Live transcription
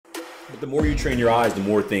But the more you train your eyes, the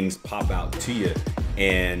more things pop out to you,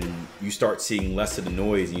 and you start seeing less of the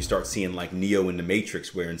noise, and you start seeing like Neo in the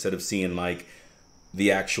Matrix, where instead of seeing like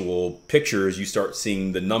the actual pictures, you start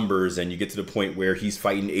seeing the numbers, and you get to the point where he's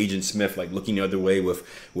fighting Agent Smith, like looking the other way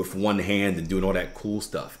with one hand and doing all that cool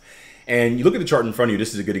stuff. And you look at the chart in front of you,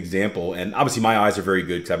 this is a good example. And obviously my eyes are very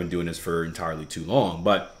good because I've been doing this for entirely too long.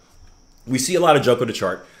 But we see a lot of junk on the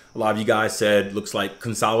chart. A lot of you guys said, looks like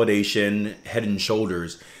consolidation, head and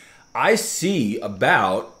shoulders. I see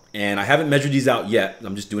about, and I haven't measured these out yet,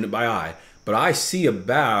 I'm just doing it by eye, but I see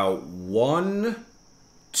about 1,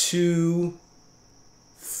 2,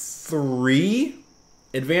 3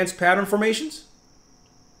 advanced pattern formations.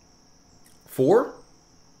 4.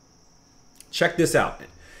 Check this out.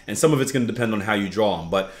 And some of it's going to depend on how you draw them.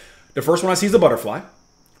 But the first one I see is the butterfly,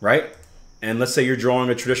 right? And let's say you're drawing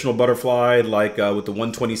a traditional butterfly like with the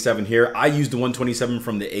 127 here. I use the 127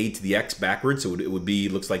 from the A to the X backwards. So it would be,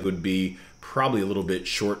 looks like it would be probably a little bit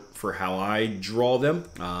short for how I draw them.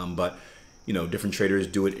 But, you know, different traders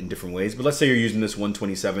do it in different ways. But let's say you're using this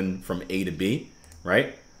 127 from A to B,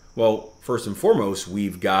 right? Well, first and foremost,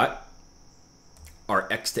 we've got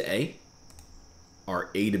our X to A, our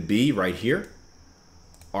A to B right here,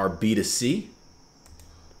 our B to C,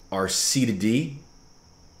 our C to D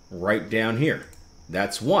right down here.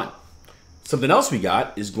 That's one. Something else we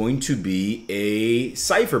got is going to be a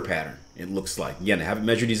cipher pattern, it looks like. Again, I haven't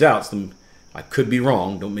measured these out, so I could be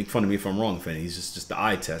wrong. Don't make fun of me if I'm wrong, Fanny. It's just the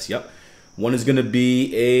eye test. Yep. One is going to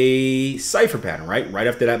be a cipher pattern, right? Right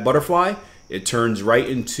after that butterfly, it turns right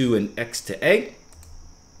into an X to A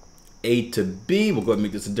to B. We'll go ahead and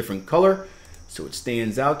make this a different color so it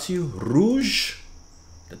stands out to you. Rouge.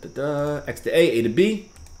 X to A to B.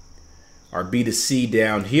 Our B to C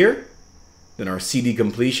down here. Then our CD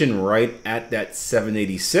completion right at that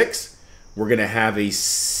 786. We're going to have a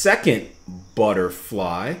second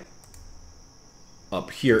butterfly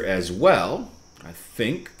up here as well, I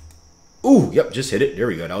think. Ooh, yep, just hit it. There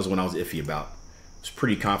we go. That was one I was iffy about. I was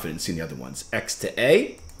pretty confident in seeing the other ones. X to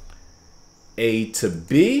A to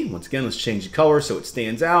B. Once again, let's change the color so it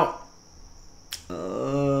stands out.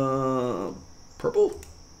 Purple?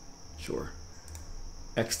 Sure.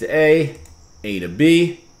 X to A to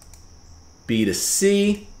B, B to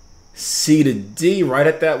C, C to D, right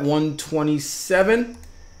at that 127.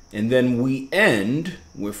 And then we end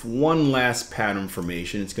with one last pattern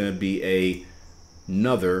formation. It's going to be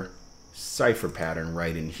another cipher pattern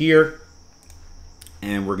right in here.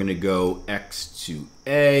 And we're going to go X to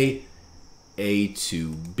A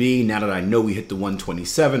to B. Now that I know we hit the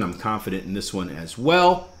 127, I'm confident in this one as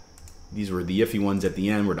well. These were the iffy ones at the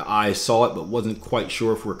end where the eye saw it but wasn't quite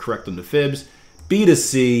sure if we're correct on the fibs. B to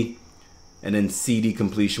C, and then CD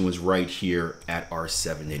completion was right here at our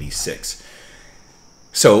 786.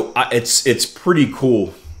 So it's pretty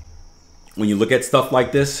cool when you look at stuff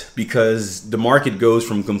like this, because the market goes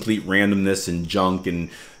from complete randomness and junk and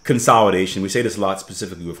consolidation. We say this a lot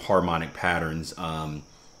specifically with harmonic patterns. And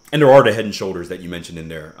there are the head and shoulders that you mentioned in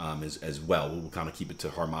there as well. We'll kind of keep it to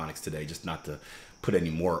harmonics today, just not to put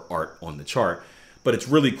any more art on the chart. But it's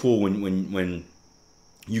really cool when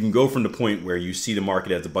you can go from the point where you see the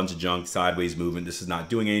market as a bunch of junk, sideways movement, this is not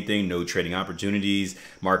doing anything, no trading opportunities,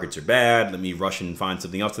 markets are bad, let me rush and find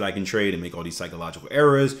something else that I can trade and make all these psychological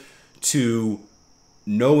errors, to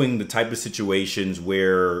knowing the type of situations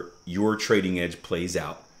where your trading edge plays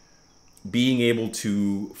out. Being able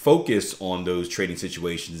to focus on those trading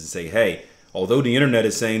situations and say, hey, although the internet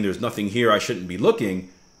is saying there's nothing here, I shouldn't be looking,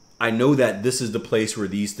 I know that this is the place where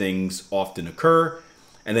these things often occur,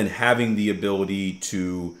 and then having the ability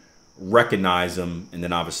to recognize them, and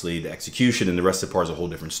then obviously the execution and the rest of the part is a whole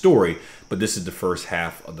different story, but this is the first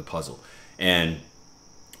half of the puzzle. And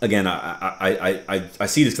again, I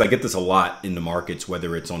see this because I get this a lot in the markets,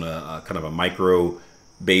 whether it's on a kind of a micro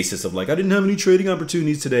basis of like, I didn't have any trading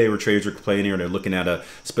opportunities today, or traders are complaining, or they're looking at a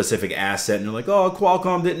specific asset and they're like, oh,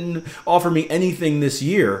 Qualcomm didn't offer me anything this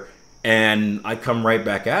year. And I come right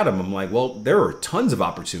back at them. I'm like, well, there are tons of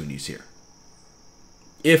opportunities here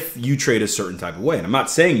if you trade a certain type of way. And I'm not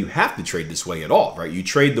saying you have to trade this way at all, right? You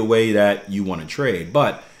trade the way that you want to trade.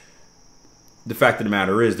 But the fact of the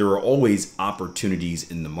matter is there are always opportunities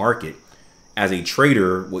in the market. As a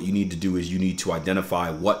trader, what you need to do is you need to identify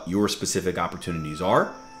what your specific opportunities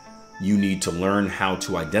are. You need to learn how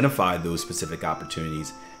to identify those specific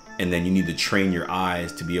opportunities. And then you need to train your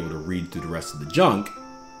eyes to be able to read through the rest of the junk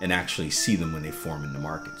and actually see them when they form in the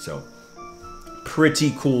market. So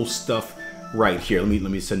pretty cool stuff right here. Let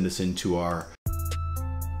me send this into our